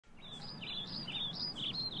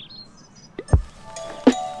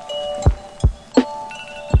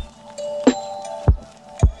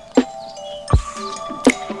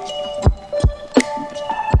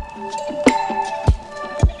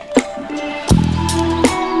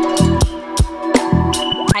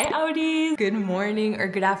good morning or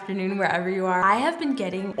good afternoon wherever you are. I have been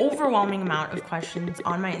getting overwhelming amount of questions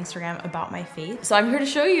on my Instagram about my faith. So I'm here to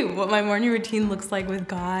show you what my morning routine looks like with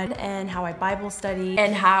God and how I Bible study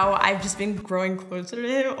and how I've just been growing closer to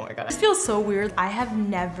Him. Oh my God. This feels so weird. I have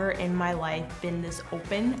never in my life been this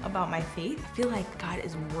open about my faith. I feel like God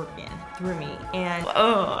is working through me and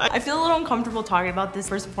I feel a little uncomfortable talking about this.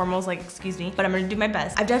 First and foremost, like, excuse me, but I'm gonna do my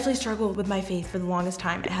best. I've definitely struggled with my faith for the longest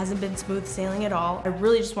time. It hasn't been smooth sailing at all. I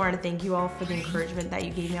really just wanted to thank you all for the encouragement that you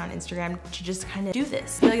gave me on Instagram to just kind of do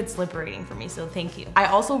this. I feel like it's liberating for me, so thank you. I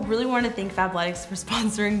also really want to thank Fabletics for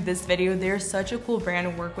sponsoring this video. They're such a cool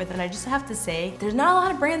brand to work with, and I just have to say, there's not a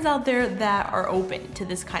lot of brands out there that are open to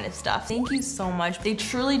this kind of stuff. Thank you so much. They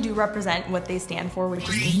truly do represent what they stand for, which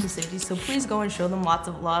is inclusivity, so please go and show them lots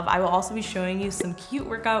of love. I will also be showing you some cute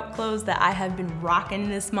workout clothes that I have been rocking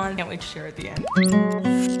this month. Can't wait to share at the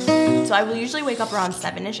end. So I will usually wake up around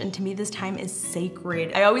 7-ish, and to me this time is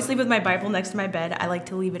sacred. I always sleep with my Bible next to my bed. I like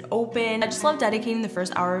to leave it open. I just love dedicating the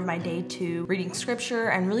first hour of my day to reading scripture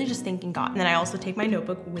and really just thanking God. And then I also take my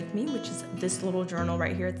notebook with me, which is this little journal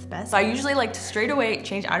right here. It's the best. So I usually like to straight away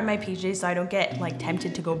change out of my PJs so I don't get like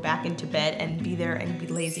tempted to go back into bed and be there and be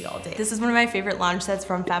lazy all day. This is one of my favorite lounge sets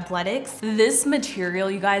from Fabletics. This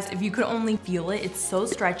material, you guys, if you could only feel it, it's so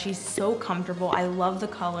stretchy, so comfortable. I love the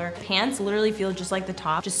color. Pants literally feel just like the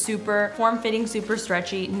top, just super form-fitting, super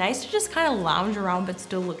stretchy, nice to just kind of lounge around but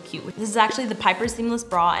still look cute. This is actually the Piper seamless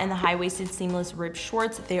bra and the high-waisted seamless rib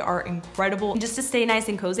shorts. They are incredible. Just to stay nice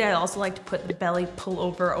and cozy, I also like to put the belly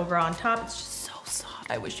pullover over on top. It's just so soft.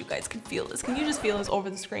 I wish you guys could feel this. Can you just feel this over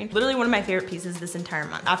the screen? Literally one of my favorite pieces this entire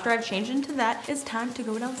month. After I've changed into that, it's time to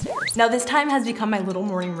go downstairs. Now this time has become my little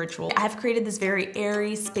morning ritual. I've created this very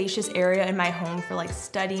airy, spacious area in my home for like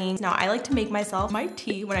studying. Now I like to make myself my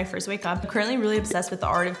tea when I first wake up. I'm currently really obsessed with the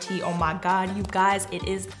art of tea. Oh my God, you guys, it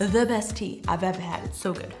is the best tea I've ever had. It's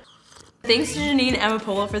so good. Thanks to Janine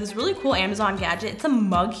Amapola for this really cool Amazon gadget. It's a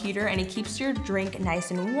mug heater and it keeps your drink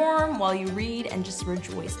nice and warm while you read and just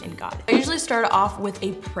rejoice in God. I usually start off with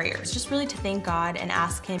a prayer. It's just really to thank God and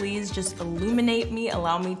ask Him, please just illuminate me,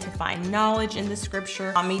 allow me to find knowledge in the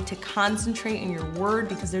scripture, allow me to concentrate in your word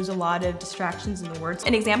because there's a lot of distractions in the words.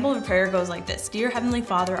 An example of a prayer goes like this. Dear Heavenly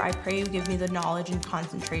Father, I pray you give me the knowledge and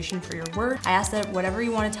concentration for your word. I ask that whatever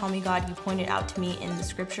you want to tell me, God, you point it out to me in the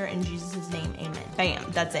scripture. In Jesus' name, amen. Bam,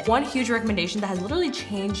 that's it. One huge recommendation that has literally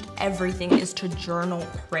changed everything is to journal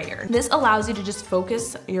prayer. This allows you to just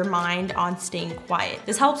focus your mind on staying quiet.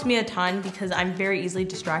 This helps me a ton because I'm very easily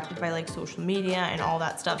distracted by like social media and all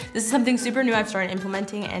that stuff. This is something super new I've started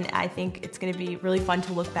implementing, and I think it's gonna be really fun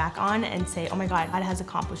to look back on and say, oh my God, God has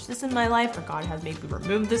accomplished this in my life, or God has maybe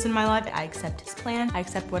removed this in my life. I accept His plan. I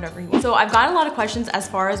accept whatever He wants. So I've gotten a lot of questions as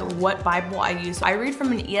far as what Bible I use. So I read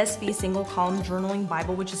from an ESV single column journaling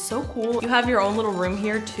Bible, which is so cool. You have your own little room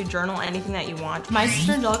here to journal anything that you want. My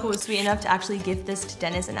sister Angelica was sweet enough to actually gift this to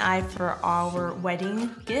Dennis and I for our wedding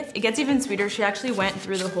gift. It gets even sweeter. She actually went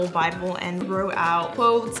through the whole Bible and wrote out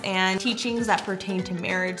quotes and teachings that pertain to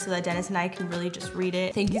marriage so that Dennis and I can really just read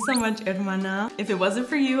it. Thank you so much, hermana. If it wasn't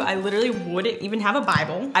for you, I literally wouldn't even have a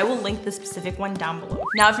Bible. I will link the specific one down below.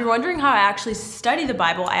 Now, if you're wondering how I actually study the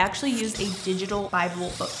Bible, I actually use a digital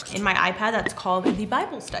Bible book in my iPad that's called the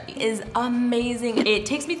Bible Study. It is amazing. It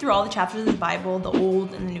takes me through all the chapters of the Bible, the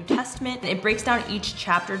Old and the New Testament, and it breaks down each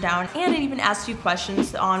chapter down, and it even asks you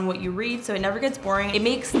questions on what you read, so it never gets boring. It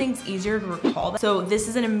makes things easier to recall. So this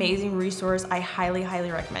is an amazing resource. I highly,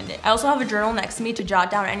 highly recommend it. I also have a journal next to me to jot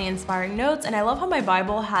down any inspiring notes, and I love how my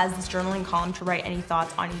Bible has this journaling column to write any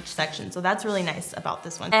thoughts on each section, so that's really nice about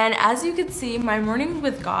this one. And as you can see, my mornings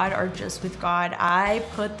with God are just with God. I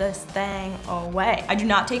put this thing away. I do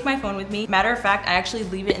not take my phone with me. Matter of fact, I actually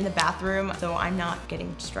leave it in the bathroom so I'm not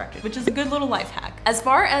getting distracted, which is a good little life hack. As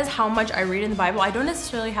far as how much I read in the Bible, I don't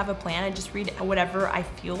necessarily have a plan. I just read whatever I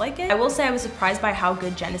feel like it. I will say I was surprised by how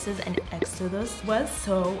good Genesis and Exodus was.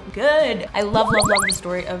 So good. I love the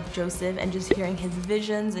story of Joseph and just hearing his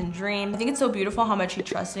visions and dreams. I think it's so beautiful how much he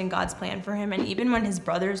trusted in God's plan for him, and even when his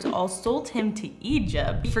brothers all sold him to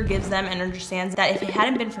Egypt, he forgives them and understands that if it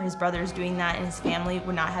hadn't been for his brothers doing that, and his family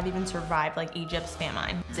would not have even survived like Egypt's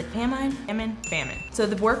famine. Is it famine? Famine. So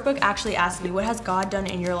the workbook actually asked me, what has God done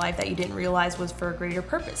in your life that you didn't realize was for a greater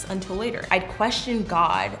purpose until later? I'd questioned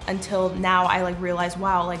God until now I like realized,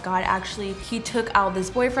 wow, like God actually, He took out this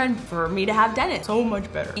boyfriend for me to have Dennis. So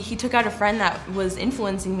much better. He took out a friend that was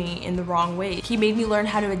influencing me in the wrong way. He made me learn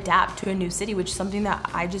how to adapt to a new city, which is something that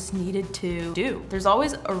I just needed to do. There's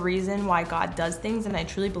always a reason why God does things, and I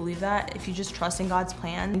truly believe that if you just trust in God's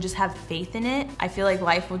plan and just have faith in it, I feel like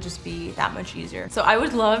life will just be that much easier. So I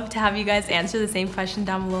would love to have you guys answer the same question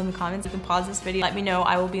down below in the comments. You can pause this video, let me know.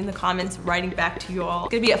 I will be in the comments writing back to you all.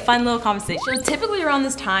 It's gonna be a fun little conversation. So typically around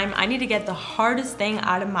this time, I need to get the hardest thing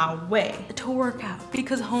out of my way to work out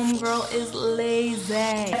because homegirl is lazy.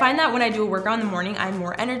 I find that when I do a workout in the morning, I'm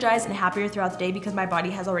more energized and happier throughout the day because my body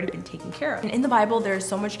has already been taken care of. And in the Bible, there's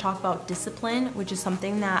so much talk about discipline, which is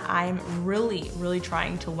something that I'm really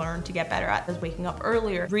trying to learn to get better at. I was waking up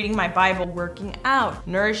earlier, reading my Bible, working out,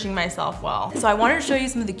 nourishing myself well. So I wanted to show you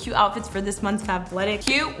some of the cute outfits for this month's Fabletics.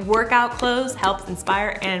 Cute workout clothes helps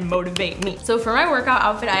inspire and motivate me. So for my workout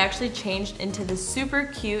outfit, I actually changed into this super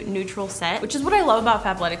cute neutral set, which is what I love about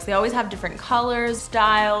Fabletics. They always have different colors,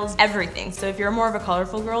 styles, everything. So if you're more of a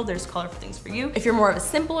colorful girl, there's colorful things for you. If you're more of a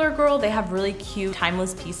simpler girl, they have really cute,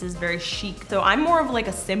 timeless pieces, very chic. So I'm more of like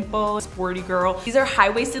a simple, sporty girl. These are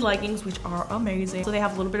high-waisted leggings, which are amazing. So they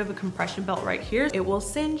have a little bit of a compression belt right here. It will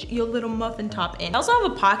cinch your little muffin top in. I also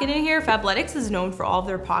have a pocket in here. Fabletics is known for all of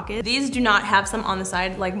their pockets. These do not have some on the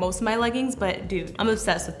side like most of my leggings, but dude, I'm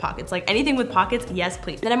obsessed with pockets. Like anything with pockets, yes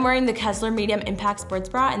please. Then I'm wearing the Kessler Medium Impact Sports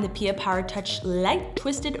Bra and the P.S I Power Touch Light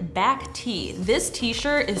Twisted Back Tee. This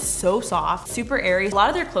t-shirt is so soft, super airy. A lot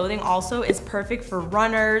of their clothing also is perfect for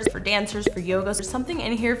runners, for dancers, for yoga. So there's something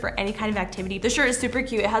in here for any kind of activity. The shirt is super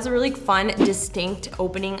cute. It has a really fun, distinct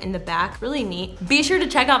opening in the back. Really neat. Be sure to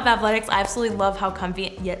check out Fabletics. I absolutely love how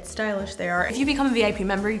comfy yet stylish they are. If you become a VIP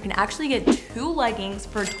member, you can actually get 2 leggings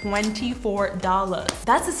for $24.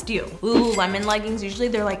 That's a steal. Lululemon leggings, usually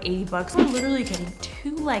they're like 80 bucks. I'm literally getting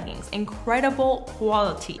 2 leggings, incredible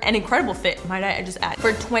quality and incredible fit, might I just add,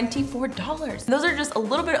 for $24. Those are just a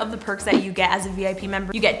little bit of the perks that you get as a VIP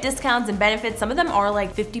member. You get discounts and benefits. Some of them are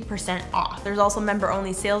like 50% off. There's also member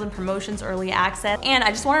only sales and promotions, early access, and I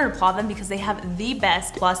just wanted to applaud them because they have the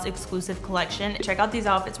best plus exclusive collection. Check out these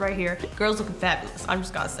outfits right here. Girls looking fabulous, I'm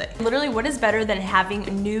just gonna say. Literally, what is better than having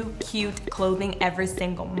new cute clothing every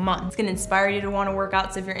single month? It's gonna inspire you to want to work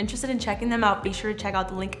out. So if you're interested in checking them out, be sure to check out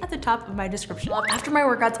the link at the top of my description. After my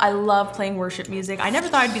workouts, I love playing worship music. I never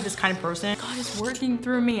thought I'd be this kind of person. God is working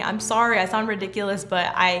through me. I'm sorry, I sound ridiculous,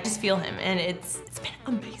 but I just feel him and it's been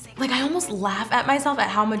amazing. Like I almost laugh at myself at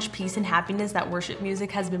how much peace and happiness that worship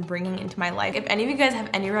music has been bringing into my life. If any of you guys have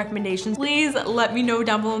any recommendations, please let me know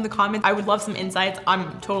down below in the comments. I would love some insights.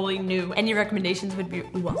 I'm totally new. Any recommendations would be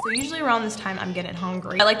well. So usually around this time, I'm getting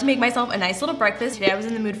hungry. I like to make myself a nice little breakfast. Today I was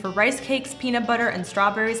in the mood for rice cakes, peanut butter, and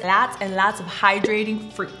strawberries. Lots and lots of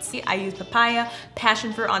hydrating fruits. I use papaya,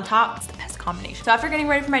 passion fruit on top. It's the best combination. So after getting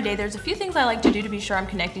ready for my day, there's a few things I like to do to be sure I'm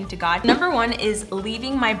connecting to God. Number 1 is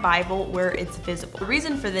leaving my Bible where it's visible. The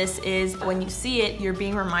reason for this is when you see it, you're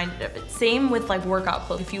being reminded of it. Same with like workout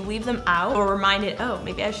clothes. If you leave them out or reminded, oh,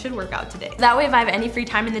 maybe I should work out today. That way, if I have any free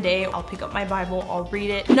time in the day, I'll pick up my Bible, I'll read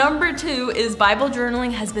it. Number 2 is Bible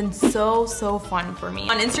journaling has been so fun for me.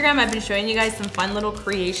 On Instagram, I've been showing you guys some fun little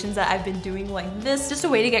creations that I've been doing like this, just a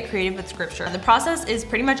way to get creative with scripture. And the process is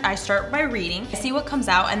pretty much I start by reading, I see what comes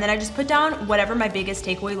out, and then I just put down whatever my biggest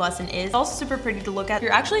takeaway lesson is. It's also super pretty to look at. If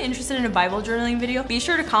you're actually interested in a Bible journaling video, be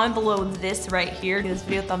sure to comment below this right here. Give this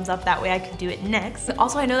video a thumbs up, that way I can do it next.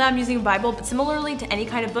 Also, I know that I'm using a Bible, but similarly to any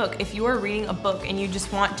kind of book, if you are reading a book and you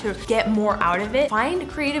just want to get more out of it, find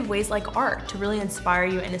creative ways like art to really inspire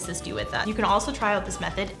you and assist you with that. You can also try out this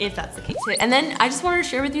method if that's the case. And then I just wanted to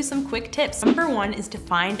share with you some quick tips. Number 1 is to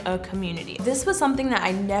find a community. This was something that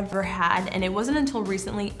I never had, and it wasn't until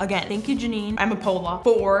recently, again, thank you Janine, I'm a Pola,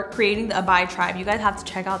 for creating the Abide Tribe. You guys have to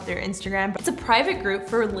check out their Instagram. It's a private group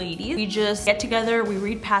for ladies. We just get together, we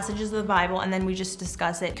read passages of the Bible, and then we just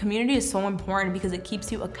discuss it. Community is so important because it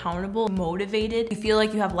keeps you accountable, motivated. You feel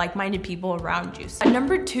like you have like-minded people around you. So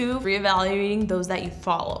number 2, reevaluating those that you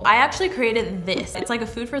follow. I actually created this. It's like a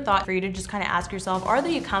food for thought for you to just kind of ask yourself, are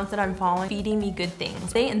the accounts that I'm following feeding me good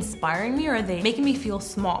things? Are they inspiring me or are they making me feel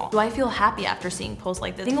small? Do I feel happy after seeing posts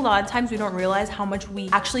like this? I think a lot of times we don't realize how much we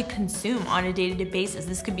actually consume on a day-to-day basis.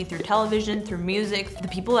 This could be through television, through music, the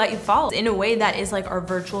people that you follow, in a way that is like our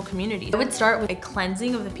virtual community. I would start with a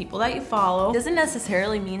cleansing of the people that you follow. It doesn't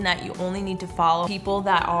necessarily mean that you only need to follow people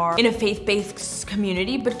that are in a faith-based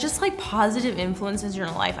community, but just like positive influences in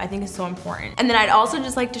your life, I think is so important. And then I'd also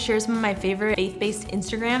just like to share some of my favorite faith-based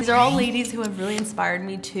Instagrams. These are all ladies who have really inspired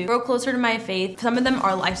me to grow closer to my faith. Some of them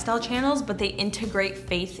are lifestyle channels, but they integrate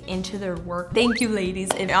faith into their work. Thank you, ladies.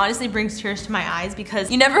 It honestly brings tears to my eyes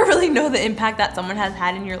because you never really know the impact that someone has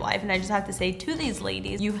had in your life. And I just have to say to these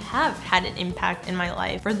ladies, you have had an impact in my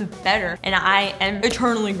life for the better. And I am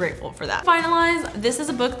eternally grateful for that. Finalize, this is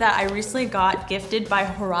a book that I recently got gifted by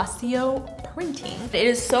Horacio printing. It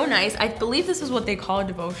is so nice. I believe this is what they call a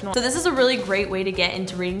devotional. So this is a really great way to get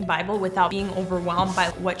into reading the Bible without being overwhelmed by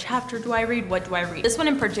what chapter do I read, what do I read. This one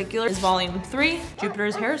in particular is volume 3.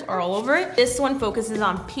 Jupiter's hairs are all over it. This one focuses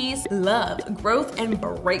on peace, love, growth, and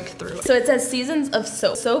breakthrough. So it says seasons of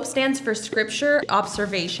soap. Soap stands for scripture,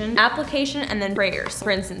 observation, application, and then prayers.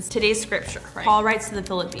 For instance, today's scripture, right? Paul writes to the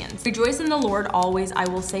Philippians, rejoice in the Lord always. I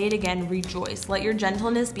will say it again, rejoice. Let your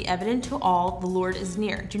gentleness be evident to all. The Lord is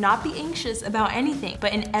near. Do not be anxious about anything,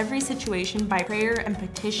 but in every situation by prayer and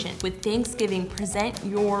petition with thanksgiving present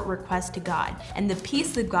your request to God, and the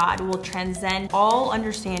peace of God will transcend all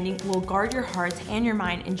understanding, will guard your hearts and your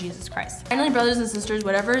mind in Jesus Christ. Finally, brothers and sisters,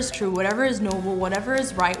 whatever is true, whatever is noble, whatever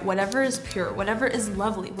is right, whatever is pure, whatever is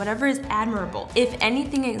lovely, whatever is admirable, if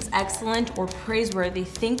anything is excellent or praiseworthy,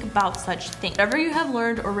 think about such things. Whatever you have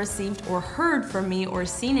learned or received or heard from me or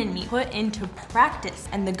seen in me, put into practice,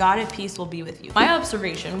 and the God of peace will be with you. My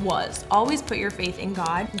observation was always put your faith in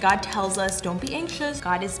God. God tells us don't be anxious.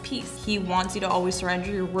 God is peace. He wants you to always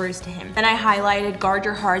surrender your worries to him. Then I highlighted guard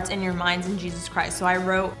your hearts and your minds in Jesus Christ. So I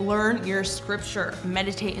wrote learn your scripture,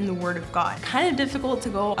 meditate in the word of God. Kind of difficult to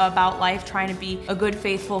go about life trying to be a good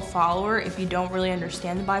faithful follower if you don't really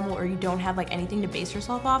understand the Bible or you don't have like anything to base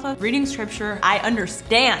yourself off of. Reading scripture, I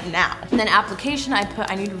understand now. And then application,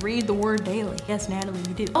 I need to read the word daily. Yes, Natalie,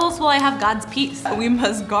 you do. How else will I have God's peace? We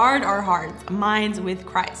must guard our hearts, minds with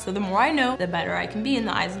Christ. So the more I know, the better I can be in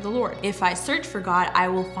the eyes of the Lord. If I search for God, I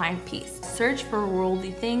will find peace. Search for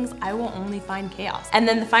worldly things, I will only find chaos. And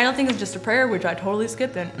then the final thing is just a prayer, which I totally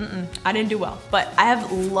skipped and I didn't do well. But I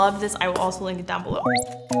have loved this. I will also link it down below.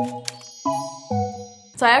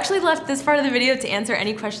 So I actually left this part of the video to answer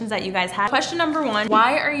any questions that you guys had. Question number 1,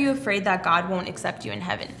 why are you afraid that God won't accept you in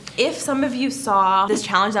heaven? If some of you saw this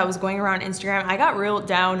challenge that was going around Instagram, I got real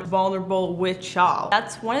down, vulnerable with y'all.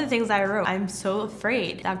 That's one of the things I wrote. I'm so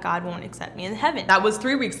afraid that God won't accept me in heaven. That was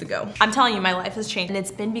 3 weeks ago. I'm telling you, my life has changed, and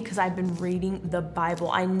it's been because I've been reading the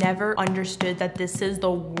Bible. I never understood that this is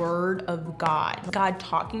the word of God. God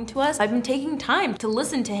talking to us. I've been taking time to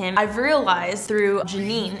listen to him. I've realized through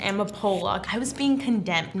Janine and Mapola, I was being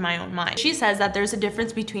condemned in my own mind. She says that there's a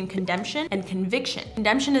difference between condemnation and conviction.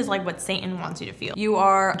 Condemnation is like what Satan wants you to feel. You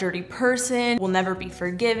are a dirty person, will never be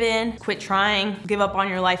forgiven, quit trying, give up on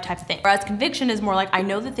your life type of thing. Whereas conviction is more like, I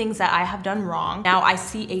know the things that I have done wrong. Now I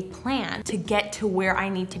see a plan to get to where I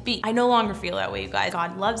need to be. I no longer feel that way, you guys.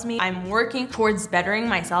 God loves me. I'm working towards bettering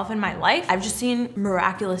myself in my life. I've just seen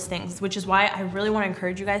miraculous things, which is why I really want to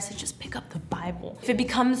encourage you guys to just pick up the Bible. If it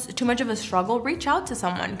becomes too much of a struggle, reach out to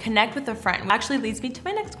someone, connect with a friend. Which actually leads me to my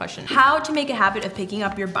next question. How to make a habit of picking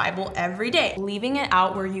up your Bible every day. Leaving it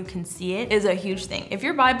out where you can see it is a huge thing. If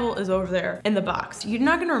your Bible is over there in the box, you're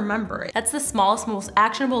not gonna remember it. That's the smallest, most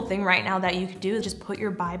actionable thing right now that you can do is just put your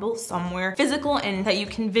Bible somewhere physical and that you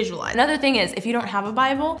can visualize. Another thing is, if you don't have a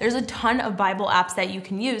Bible, there's a ton of Bible apps that you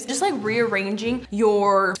can use. Just like rearranging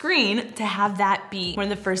your screen to have that be one of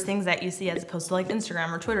the first things that you see as opposed to like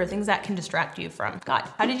Instagram or Twitter, things that can distract you from God.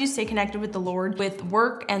 How did you stay connected with the Lord with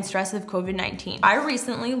work and stress of COVID-19? I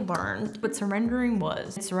recently learned what surrendering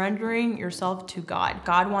was. Surrendering yourself to God.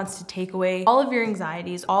 God wants to take away all of your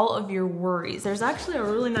anxieties, all of your worries. There's actually a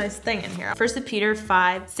really nice thing in here. 1 Peter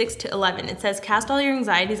 5:6-11. It says, cast all your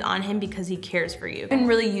anxieties on him because he cares for you. I've been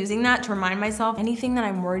really using that to remind myself anything that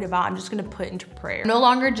I'm worried about, I'm just gonna put into prayer. I'm no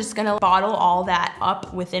longer just gonna bottle all that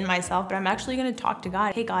up within myself, but I'm actually gonna talk to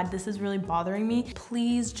God. Hey God, this is really bothering me.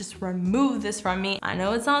 Please just remove this from me. I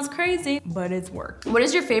know it sounds crazy, but it's worked. What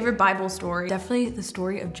is your favorite Bible story? Definitely the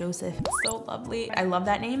story of Joseph. It's so lovely. I love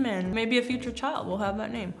that name, and maybe a future child will have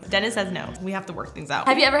that name. Dennis says no. We have to work things out.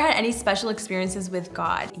 Have you ever had any special experiences with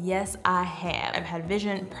God? Yes, I have. I've had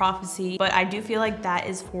vision, prophecy, but I do feel like that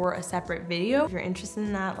is for a separate video. If you're interested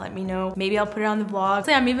in that, let me know. Maybe I'll put it on the vlog.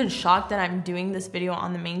 I'm even shocked that I'm doing this video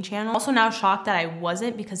on the main channel. Also now shocked that I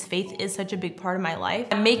wasn't, because faith is such a big part of my life.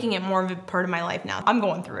 I'm making it more of a part of my life now. I'm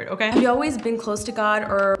going through it, okay? Have you always been close to God,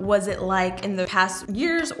 or was it like in the past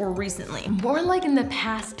years or recently? More like in the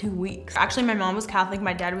past 2 weeks. Actually, my mom was Catholic,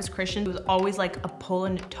 my dad was Christian. It was always like a pull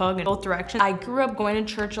and a tug in both directions. I grew up going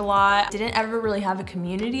to church a lot. Didn't ever really have a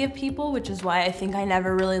community of people, which is why I think I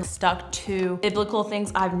never really stuck to biblical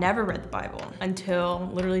things. I've never read the Bible until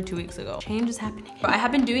literally 2 weeks ago. Change is happening. I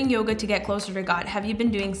have been doing yoga to get closer to God. Have you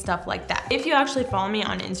been doing stuff like that? If you actually follow me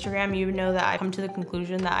on Instagram, you would know that I've come to the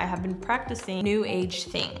conclusion that I have been practicing new age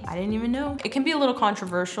thing. I didn't even know know it can be a little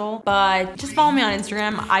controversial, but just follow me on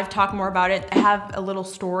Instagram. I've talked more about it. I have a little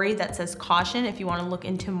story that says caution if you want to look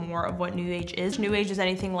into more of what New Age is. New Age is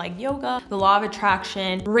anything like yoga, the law of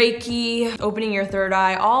attraction, Reiki, opening your third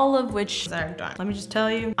eye, all of which I've done. Let me just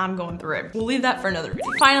tell you, I'm going through it. We'll leave that for another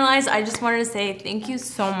video. Finalize, I just wanted to say thank you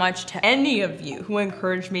so much to any of you who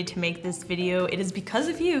encouraged me to make this video. It is because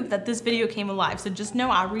of you that this video came alive. So just know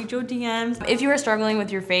I'll read your DMs. If you are struggling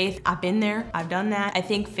with your faith, I've been there, I've done that. I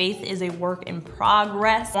think faith is a work in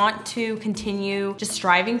progress. Want to continue just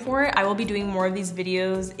striving for it. I will be doing more of these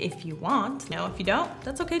videos if you want. No, if you don't,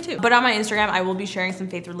 that's okay too. But on my Instagram, I will be sharing some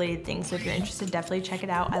faith related things. So if you're interested, definitely check it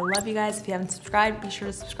out. I love you guys. If you haven't subscribed, be sure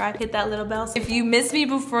to subscribe, hit that little bell. If you missed me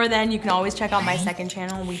before then, you can always check out my second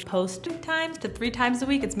channel. We post 2 to 3 times a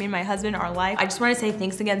week. It's me and my husband, our life. I just want to say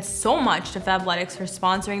thanks again so much to Fabletics for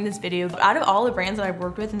sponsoring this video. Out of all the brands that I've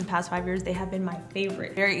worked with in the past 5 years, they have been my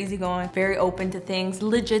favorite. Very easygoing, very open to things,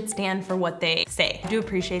 legit stand for what they say. I do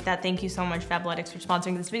appreciate that. Thank you so much, Fabletics, for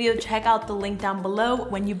sponsoring this video. Check out the link down below.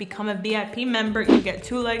 When you become a VIP member, you get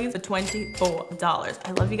 2 leggings for $24.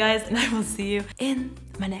 I love you guys, and I will see you in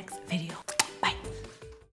my next video.